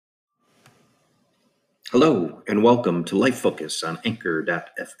Hello, and welcome to Life Focus on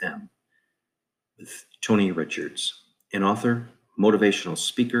Anchor.fm with Tony Richards, an author, motivational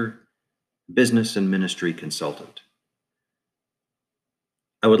speaker, business and ministry consultant.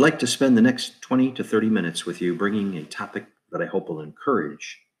 I would like to spend the next 20 to 30 minutes with you bringing a topic that I hope will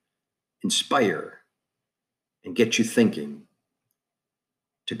encourage, inspire, and get you thinking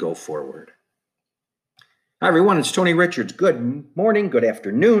to go forward. Hi, everyone. It's Tony Richards. Good morning, good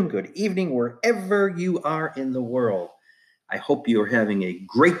afternoon, good evening, wherever you are in the world. I hope you are having a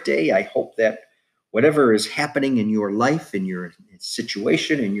great day. I hope that whatever is happening in your life, in your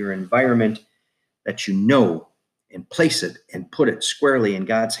situation, in your environment, that you know and place it and put it squarely in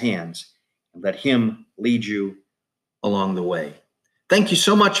God's hands and let Him lead you along the way. Thank you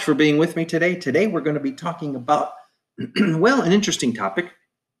so much for being with me today. Today, we're going to be talking about, an interesting topic,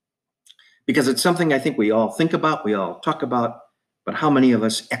 because it's something I think we all think about, we all talk about, but how many of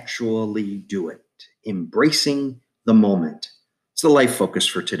us actually do it? Embracing the moment. It's the life focus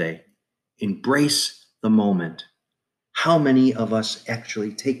for today. Embrace the moment. How many of us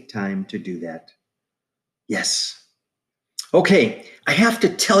actually take time to do that? Yes. Okay, I have to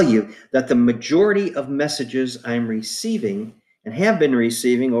tell you that the majority of messages I'm receiving and have been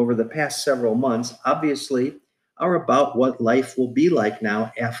receiving over the past several months, obviously, are about what life will be like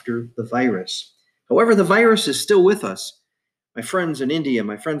now after the virus. However, the virus is still with us. My friends in India,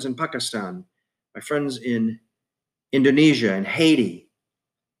 my friends in Pakistan, my friends in Indonesia and Haiti,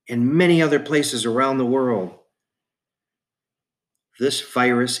 and many other places around the world, this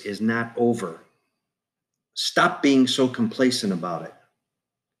virus is not over. Stop being so complacent about it.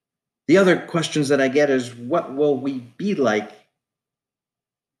 The other questions that I get is, what will we be like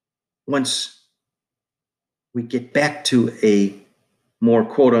once we get back to a more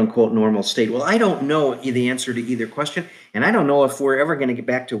quote-unquote normal state? Well, I don't know the answer to either question, and I don't know if we're ever going to get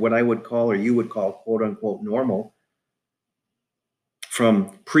back to what I would call, or you would call, quote-unquote normal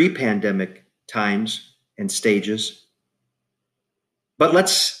from pre-pandemic times and stages. But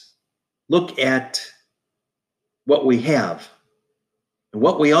let's look at what we have. And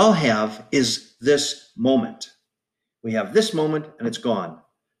what we all have is this moment. We have this moment and it's gone.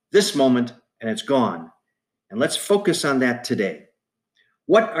 This moment and it's gone. And let's focus on that today.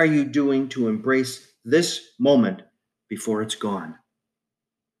 What are you doing to embrace this moment before it's gone?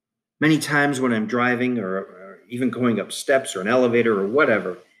 Many times when I'm driving or even going up steps or an elevator or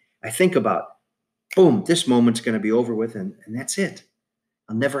whatever, I think about, boom, this moment's going to be over with and that's it.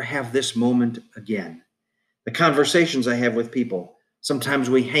 I'll never have this moment again. The conversations I have with people, sometimes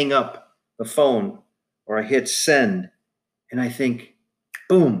we hang up the phone or I hit send and I think,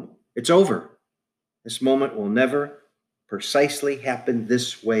 boom, it's over. This moment will never precisely happen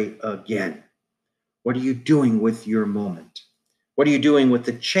this way again. What are you doing with your moment? What are you doing with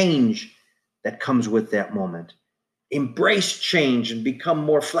the change that comes with that moment? Embrace change and become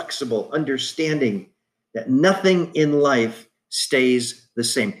more flexible, understanding that nothing in life stays the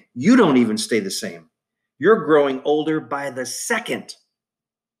same. You don't even stay the same. You're growing older by the second.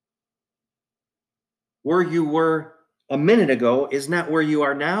 Where you were a minute ago is not where you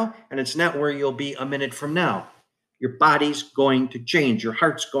are now, and it's not where you'll be a minute from now. Your body's going to change. Your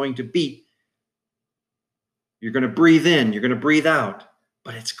heart's going to beat. You're going to breathe in. You're going to breathe out.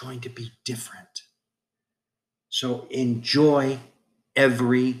 But it's going to be different. So enjoy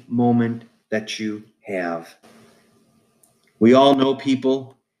every moment that you have. We all know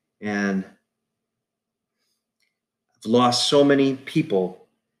people, and I've lost so many people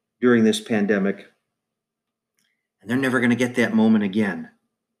during this pandemic, and they're never going to get that moment again.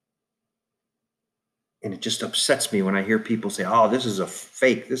 And it just upsets me when I hear people say, oh, this is a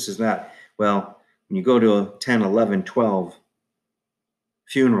fake. This is not. Well, when you go to 10, 11, 12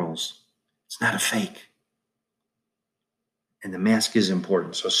 funerals, it's not a fake. And the mask is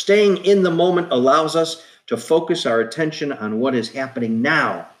important. So staying in the moment allows us to focus our attention on what is happening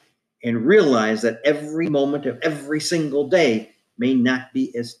now and realize that every moment of every single day may not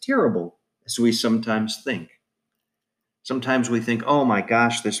be as terrible as we sometimes think. Sometimes we think, oh my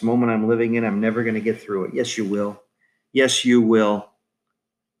gosh, this moment I'm living in, I'm never going to get through it. Yes, you will. Yes, you will.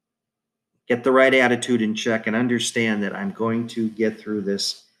 Get the right attitude in check and understand that I'm going to get through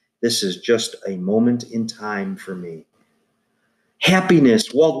this. This is just a moment in time for me.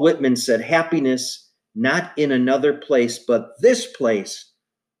 Happiness, Walt Whitman said, happiness not in another place, but this place,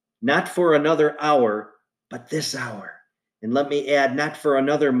 not for another hour, but this hour. And let me add, not for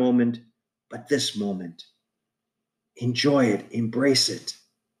another moment, but this moment. Enjoy it, embrace it.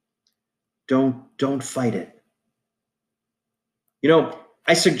 Don't fight it. You know,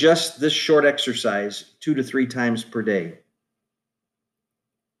 I suggest this short exercise 2 to 3 times per day.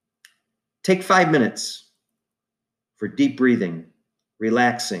 Take 5 minutes for deep breathing,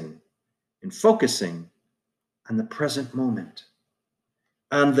 relaxing, and focusing on the present moment.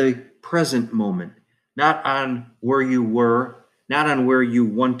 On the present moment, not on where you were, not on where you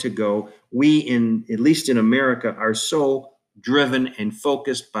want to go. We, at least in America, are so driven and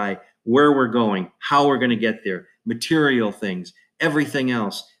focused by where we're going, how we're going to get there, material things, everything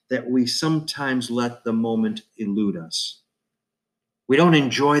else, that we sometimes let the moment elude us. We don't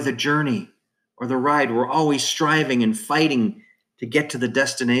enjoy the journey or the ride. We're always striving and fighting to get to the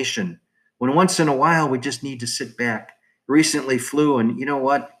destination, when once in a while we just need to sit back. Recently flew, and you know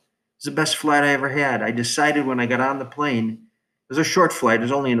what? It was the best flight I ever had. I decided when I got on the plane, it was a short flight. It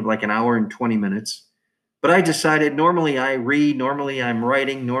was only like an hour and 20 minutes. But I decided, normally I read, normally I'm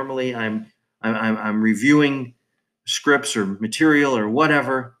writing, normally I'm reviewing scripts or material or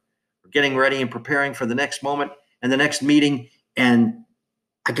whatever, getting ready and preparing for the next moment and the next meeting. And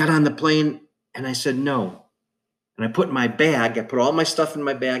I got on the plane and I said no. And I put all my stuff in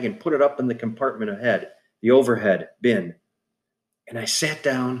my bag and put it up in the compartment ahead, the overhead bin. And I sat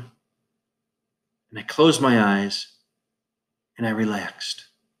down and I closed my eyes and I relaxed.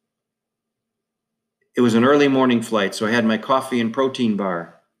 It was an early morning flight, so I had my coffee and protein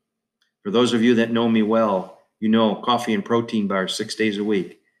bar. For those of you that know me well, you know coffee and protein bar 6 days a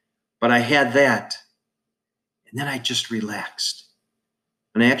week. But I had that, and then I just relaxed.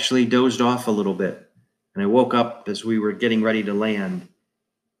 And I actually dozed off a little bit. And I woke up as we were getting ready to land.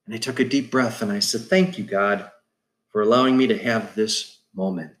 And I took a deep breath and I said, thank you, God, for allowing me to have this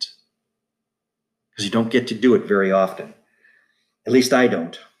moment. Because you don't get to do it very often. At least I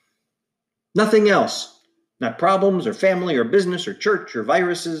don't. Nothing else. Not problems or family or business or church or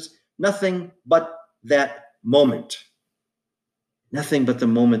viruses. Nothing but that moment. Nothing but the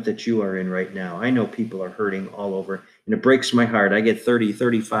moment that you are in right now. I know people are hurting all over, and it breaks my heart. I get 30,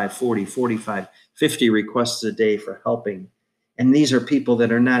 35, 40, 45, 50 requests a day for helping. And these are people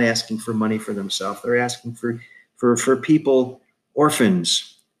that are not asking for money for themselves. They're asking for people,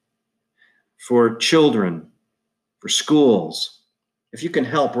 orphans, for children, for schools. If you can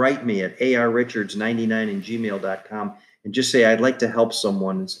help, write me at arrichards99@gmail.com and just say, I'd like to help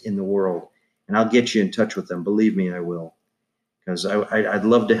someone in the world. And I'll get you in touch with them. Believe me, I will. Because I'd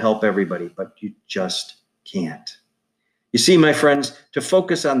love to help everybody, but you just can't. You see, my friends, to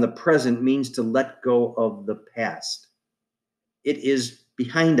focus on the present means to let go of the past. It is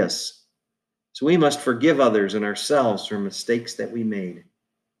behind us. So we must forgive others and ourselves for mistakes that we made.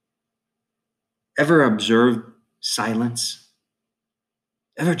 Ever observe silence?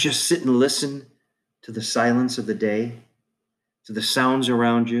 Ever just sit and listen to the silence of the day, to the sounds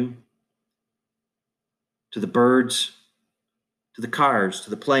around you, to the birds, to the cars, to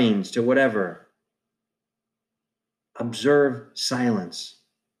the planes, to whatever? Observe silence.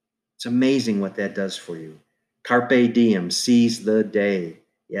 It's amazing what that does for you. Carpe diem, seize the day.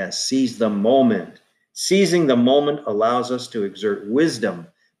 Yes, seize the moment. Seizing the moment allows us to exert wisdom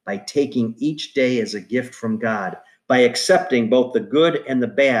by taking each day as a gift from God, by accepting both the good and the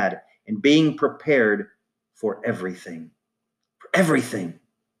bad, and being prepared for everything. For everything.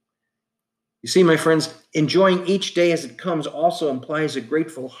 You see, my friends, enjoying each day as it comes also implies a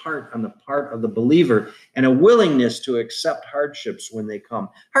grateful heart on the part of the believer and a willingness to accept hardships when they come.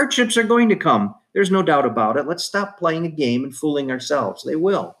 Hardships are going to come. There's no doubt about it. Let's stop playing a game and fooling ourselves. They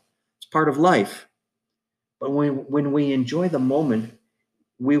will. It's part of life. But when we enjoy the moment,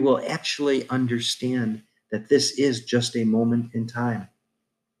 we will actually understand that this is just a moment in time.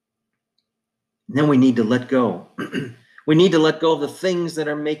 And then we need to let go. We need to let go of the things that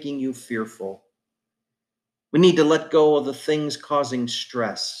are making you fearful. We need to let go of the things causing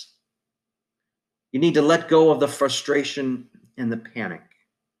stress. You need to let go of the frustration and the panic.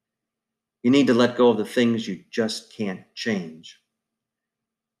 You need to let go of the things you just can't change.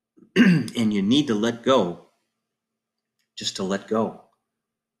 And you need to let go just to let go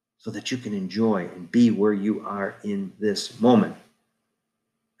so that you can enjoy and be where you are in this moment.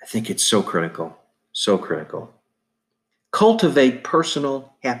 I think it's so critical, so critical. Cultivate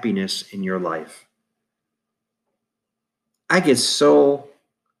personal happiness in your life. I get so,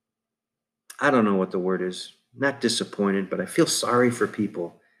 I don't know what the word is, not disappointed, but I feel sorry for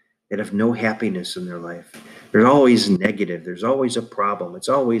people that have no happiness in their life. There's always negative. There's always a problem. It's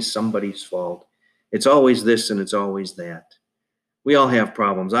always somebody's fault. It's always this and it's always that. We all have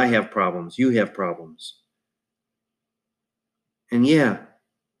problems. I have problems. You have problems. And yeah,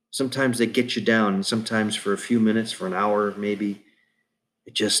 sometimes they get you down, and sometimes for a few minutes, for an hour maybe,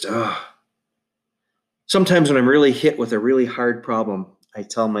 it just, Sometimes when I'm really hit with a really hard problem, I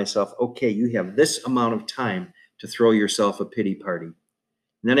tell myself, okay, you have this amount of time to throw yourself a pity party.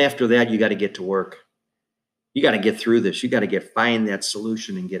 And then after that, you got to get to work. You got to get through this. You got to find that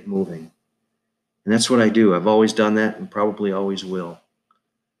solution and get moving. And that's what I do. I've always done that and probably always will.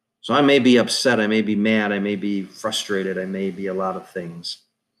 So I may be upset. I may be mad. I may be frustrated. I may be a lot of things.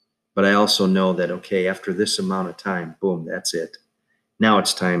 But I also know that, okay, after this amount of time, boom, that's it. Now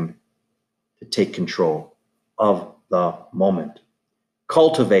it's time to take control of the moment.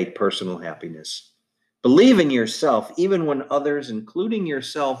 Cultivate personal happiness. Believe in yourself, even when others, including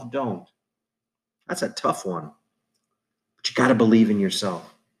yourself, don't. That's a tough one. But you got to believe in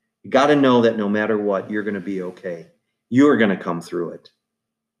yourself. You got to know that no matter what, you're going to be okay. You're going to come through it.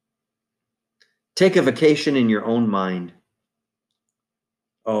 Take a vacation in your own mind.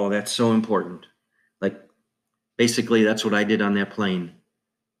 Oh, that's so important. Like, basically, that's what I did on that plane.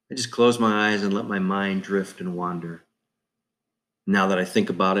 I just closed my eyes and let my mind drift and wander. Now that I think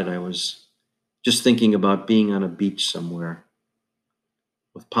about it, I was just thinking about being on a beach somewhere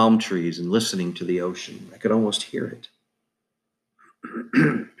with palm trees and listening to the ocean. I could almost hear it.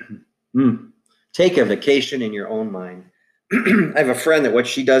 Take a vacation in your own mind. I have a friend that what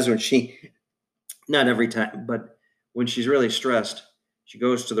she does when not every time, but when she's really stressed, she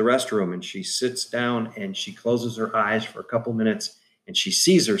goes to the restroom and she sits down and she closes her eyes for a couple minutes and she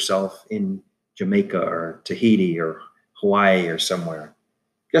sees herself in Jamaica or Tahiti or Hawaii or somewhere,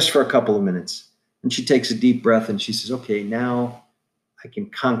 just for a couple of minutes. And she takes a deep breath and she says, okay, now I can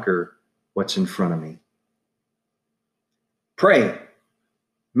conquer what's in front of me. Pray,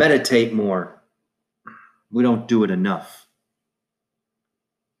 meditate more. We don't do it enough.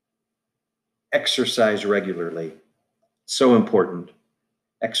 Exercise regularly. So important.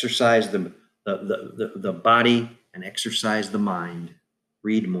 Exercise the body and exercise the mind.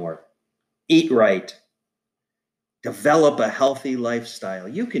 Read more. Eat right. Develop a healthy lifestyle.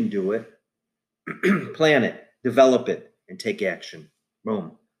 You can do it. Plan it, develop it, and take action.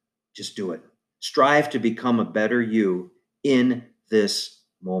 Boom. Just do it. Strive to become a better you in this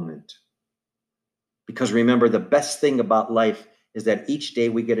moment. Because remember, the best thing about life is that each day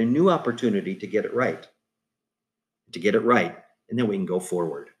we get a new opportunity to get it right. And then we can go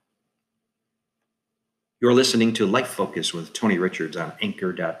forward. You're listening to Life Focus with Tony Richards on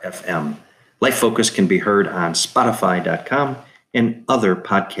Anchor.fm. Life Focus can be heard on Spotify.com and other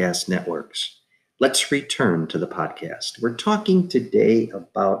podcast networks. Let's return to the podcast. We're talking today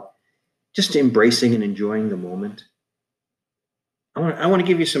about just embracing and enjoying the moment. I want to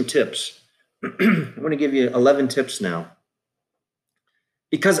give you some tips. I want to give you 11 tips now.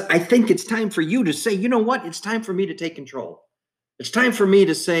 Because I think it's time for you to say, you know what? It's time for me to take control. It's time for me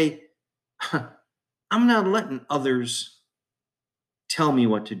to say, I'm not letting others tell me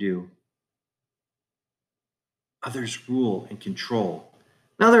what to do. Others rule and control.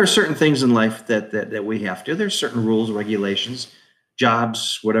 Now, there are certain things in life that we have to. There's certain rules, regulations,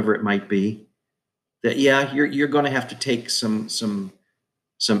 jobs, whatever it might be, that, yeah, you're going to have to take some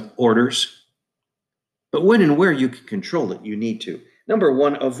orders. But when and where you can control it, you need to. Number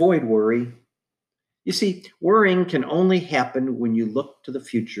one, avoid worry. You see, worrying can only happen when you look to the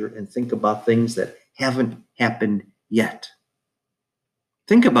future and think about things that haven't happened yet.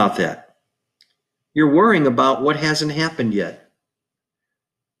 Think about that. You're worrying about what hasn't happened yet.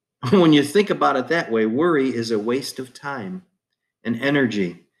 When you think about it that way, worry is a waste of time and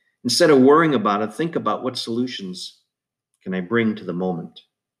energy. Instead of worrying about it, think about what solutions can I bring to the moment.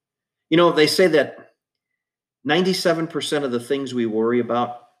 You know, they say that 97% of the things we worry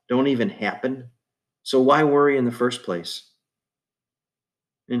about don't even happen. So why worry in the first place?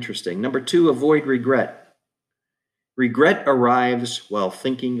 Interesting. Number two, avoid regret. Regret arrives while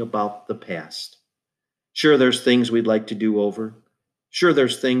thinking about the past. Sure, there's things we'd like to do over. Sure,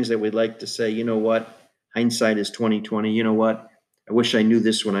 there's things that we'd like to say, you know what? Hindsight is 20/20. You know what? I wish I knew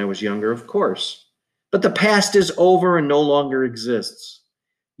this when I was younger, of course. But the past is over and no longer exists.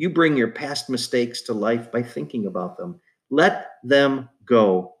 You bring your past mistakes to life by thinking about them. Let them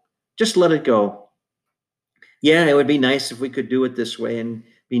go. Just let it go. Yeah, it would be nice if we could do it this way and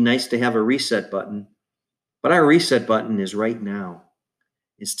be nice to have a reset button. But our reset button is right now.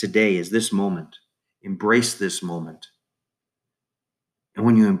 It's today, is this moment. Embrace this moment. And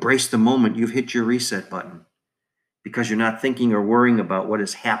when you embrace the moment, you've hit your reset button because you're not thinking or worrying about what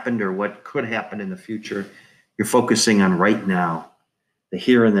has happened or what could happen in the future. You're focusing on right now, the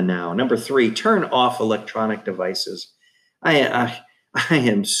here and the now. Number three, turn off electronic devices. I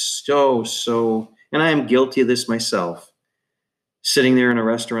am so, and I am guilty of this myself. Sitting there in a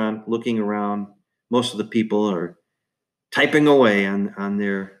restaurant, looking around, most of the people are typing away on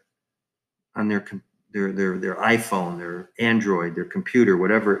their iPhone, their Android, their computer,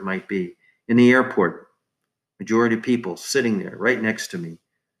 whatever it might be. In the airport, majority of people sitting there right next to me,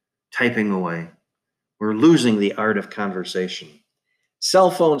 typing away. We're losing the art of conversation.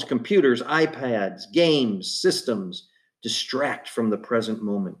 Cell phones, computers, iPads, games, systems distract from the present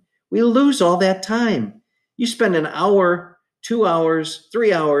moment. We lose all that time. You spend an hour, 2 hours,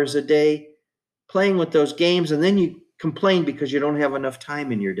 3 hours a day playing with those games, and then you complain because you don't have enough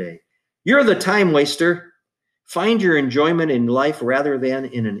time in your day. You're the time waster. Find your enjoyment in life rather than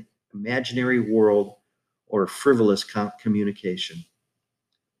in an imaginary world or frivolous communication.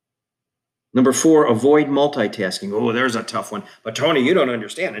 Number 4, avoid multitasking. Oh, there's a tough one. But Tony, you don't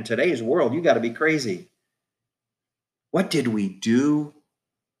understand. In today's world, you got to be crazy. What did we do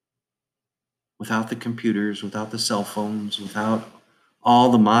without the computers, without the cell phones, without all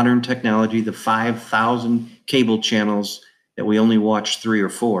the modern technology, the 5,000 cable channels that we only watch 3 or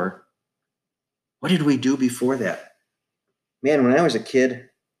 4? What did we do before that? Man, when I was a kid,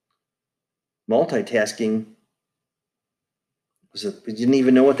 multitasking I didn't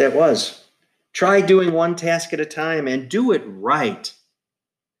even know what that was. Try doing one task at a time and do it right.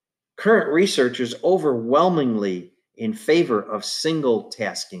 Current research is overwhelmingly in favor of single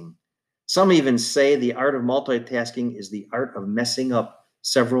tasking. Some even say the art of multitasking is the art of messing up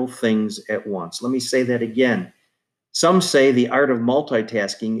several things at once. Let me say that again. Some say the art of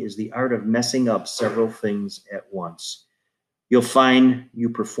multitasking is the art of messing up several things at once. You'll find you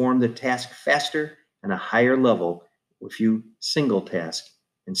perform the task faster and a higher level if you single task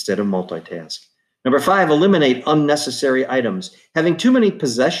instead of multitask. Number 5, eliminate unnecessary items. Having too many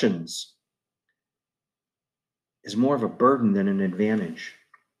possessions is more of a burden than an advantage.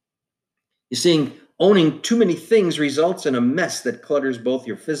 You see, owning too many things results in a mess that clutters both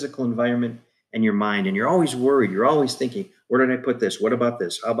your physical environment and your mind. And you're always worried. You're always thinking, where did I put this? What about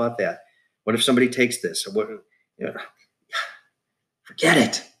this? How about that? What if somebody takes this? Forget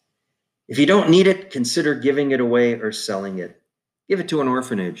it. If you don't need it, consider giving it away or selling it. Give it to an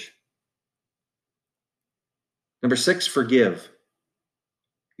orphanage. Number 6, forgive.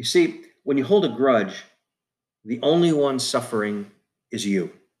 You see, when you hold a grudge, the only one suffering is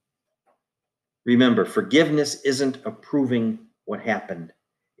you. Remember, forgiveness isn't approving what happened.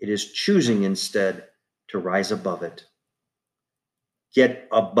 It is choosing instead to rise above it. Get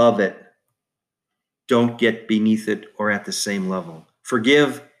above it. Don't get beneath it or at the same level.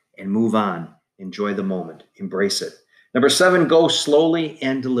 Forgive and move on. Enjoy the moment. Embrace it. Number 7, go slowly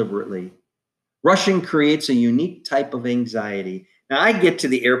and deliberately. Rushing creates a unique type of anxiety. Now, I get to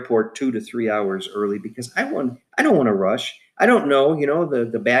the airport 2 to 3 hours early because I don't want to rush. I don't know,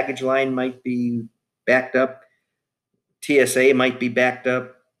 the baggage line might be backed up. TSA might be backed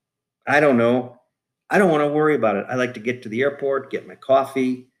up. I don't know. I don't want to worry about it. I like to get to the airport, get my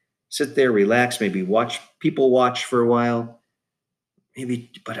coffee, sit there, relax, maybe people watch for a while.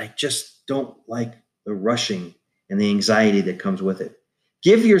 But I just don't like the rushing and the anxiety that comes with it.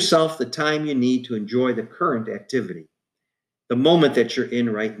 Give yourself the time you need to enjoy the current activity, the moment that you're in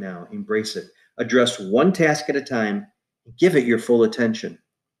right now. Embrace it. Address one task at a time. Give it your full attention.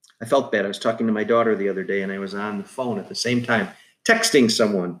 I felt bad. I was talking to my daughter the other day, and I was on the phone at the same time, texting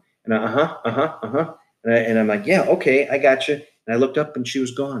someone. And And I'm like, yeah, okay, I got you. And I looked up, and she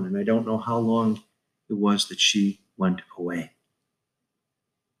was gone, and I don't know how long it was that she went away.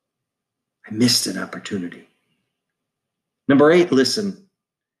 I missed an opportunity. Number 8, listen.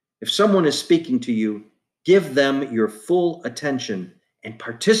 If someone is speaking to you, give them your full attention and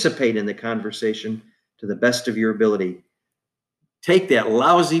participate in the conversation to the best of your ability. Take that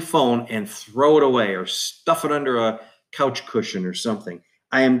lousy phone and throw it away or stuff it under a couch cushion or something.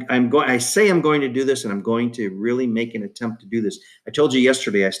 I say I'm going to do this, and I'm going to really make an attempt to do this. I told you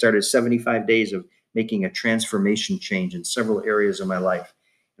yesterday I started 75 days of making a transformation change in several areas of my life.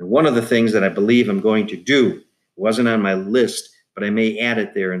 And one of the things that I believe I'm going to do, wasn't on my list, but I may add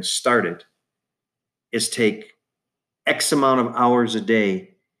it there and start it, is take X amount of hours a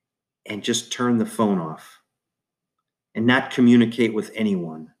day and just turn the phone off and not communicate with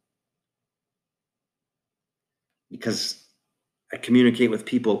anyone. Because I communicate with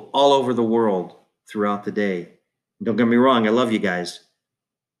people all over the world throughout the day. And don't get me wrong, I love you guys,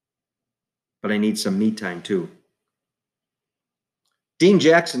 but I need some me time too. Dean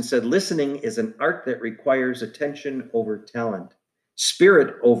Jackson said, listening is an art that requires attention over talent,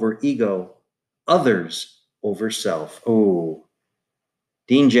 spirit over ego, others over self. Oh,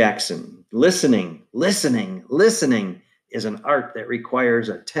 Dean Jackson, listening is an art that requires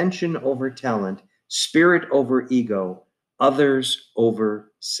attention over talent, spirit over ego, others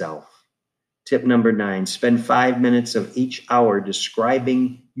over self. Tip number 9, spend 5 minutes of each hour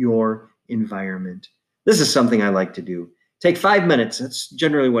describing your environment. This is something I like to do. Take 5 minutes. That's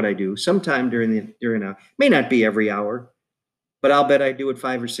generally what I do. Sometime during a may not be every hour, but I'll bet I do it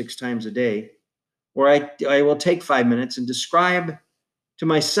 5 or 6 times a day. Or I will take 5 minutes and describe to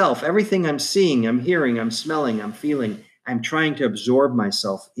myself everything I'm seeing, I'm hearing, I'm smelling, I'm feeling. I'm trying to absorb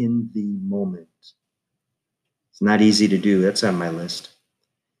myself in the moment. It's not easy to do. That's on my list.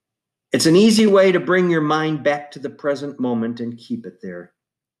 It's an easy way to bring your mind back to the present moment and keep it there.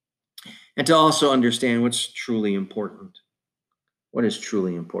 And to also understand what's truly important. What is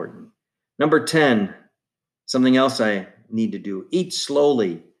truly important? Number 10, something else I need to do. Eat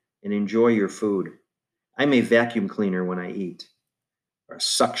slowly and enjoy your food. I'm a vacuum cleaner when I eat, or a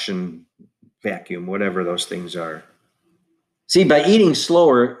suction vacuum, whatever those things are. See, by eating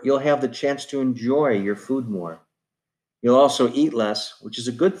slower, you'll have the chance to enjoy your food more. You'll also eat less, which is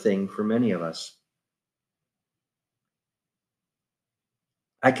a good thing for many of us.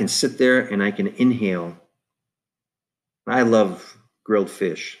 I can sit there and I can inhale. I love grilled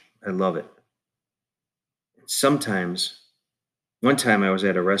fish. I love it. Sometimes, one time I was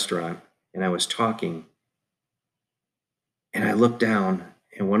at a restaurant and I was talking and I looked down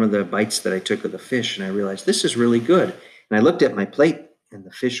and one of the bites that I took of the fish and I realized this is really good. And I looked at my plate and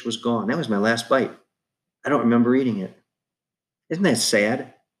the fish was gone. That was my last bite. I don't remember eating it. Isn't that sad? Do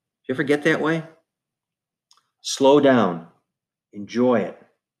you ever get that way? Slow down. Enjoy it.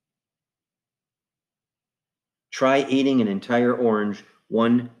 Try eating an entire orange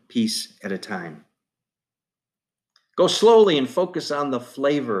one piece at a time. Go slowly and focus on the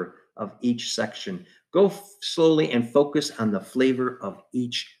flavor of each section. Go slowly and focus on the flavor of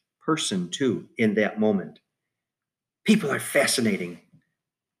each person too in that moment. People are fascinating.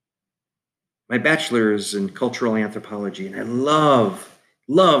 My bachelor is in cultural anthropology, and I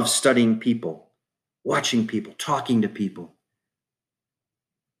love studying people, watching people, talking to people,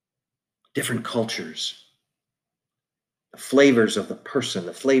 different cultures, the flavors of the person,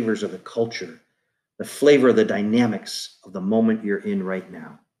 the flavors of the culture, the flavor of the dynamics of the moment you're in right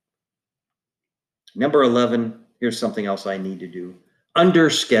now. Number 11, here's something else I need to do. Under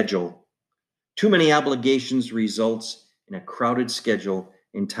schedule. Too many obligations results in a crowded schedule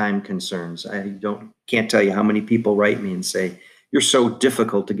and time concerns. I can't tell you how many people write me and say, you're so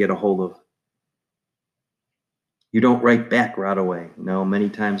difficult to get a hold of. You don't write back right away. No, many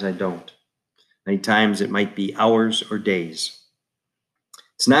times I don't. Many times it might be hours or days.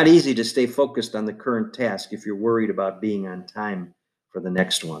 It's not easy to stay focused on the current task if you're worried about being on time for the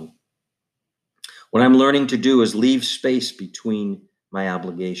next one. What I'm learning to do is leave space between my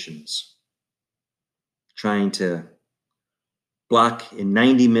obligations. Trying to block in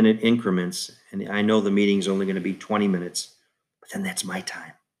 90-minute increments, and I know the meeting's only going to be 20 minutes, but then that's my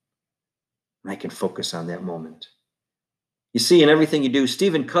time. And I can focus on that moment. You see, in everything you do,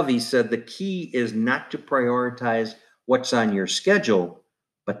 Stephen Covey said the key is not to prioritize what's on your schedule,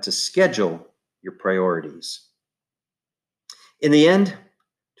 but to schedule your priorities. In the end,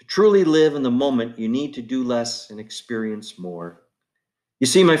 to truly live in the moment, you need to do less and experience more. You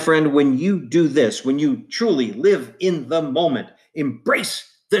see, my friend, when you do this, when you truly live in the moment, embrace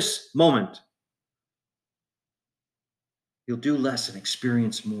this moment, you'll do less and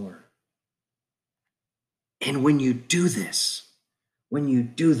experience more. And when you do this, then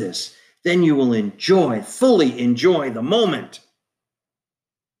you will fully enjoy the moment.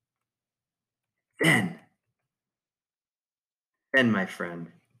 Then, my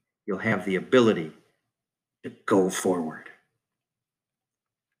friend, you'll have the ability to go forward.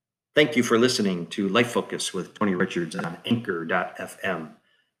 Thank you for listening to Life Focus with Tony Richards on Anchor.fm.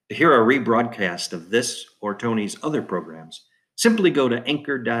 To hear a rebroadcast of this or Tony's other programs, simply go to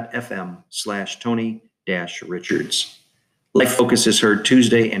Anchor.fm/Tony-Richards. Life Focus is heard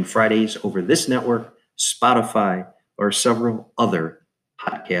Tuesday and Fridays over this network, Spotify, or several other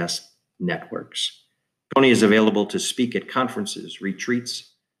podcast networks. Tony is available to speak at conferences,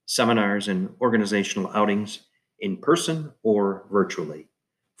 retreats, seminars, and organizational outings in person or virtually.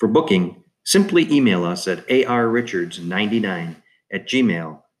 For booking, simply email us at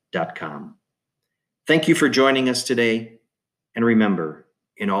arrichards99@gmail.com. Thank you for joining us today, and remember,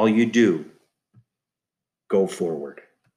 in all you do, go forward.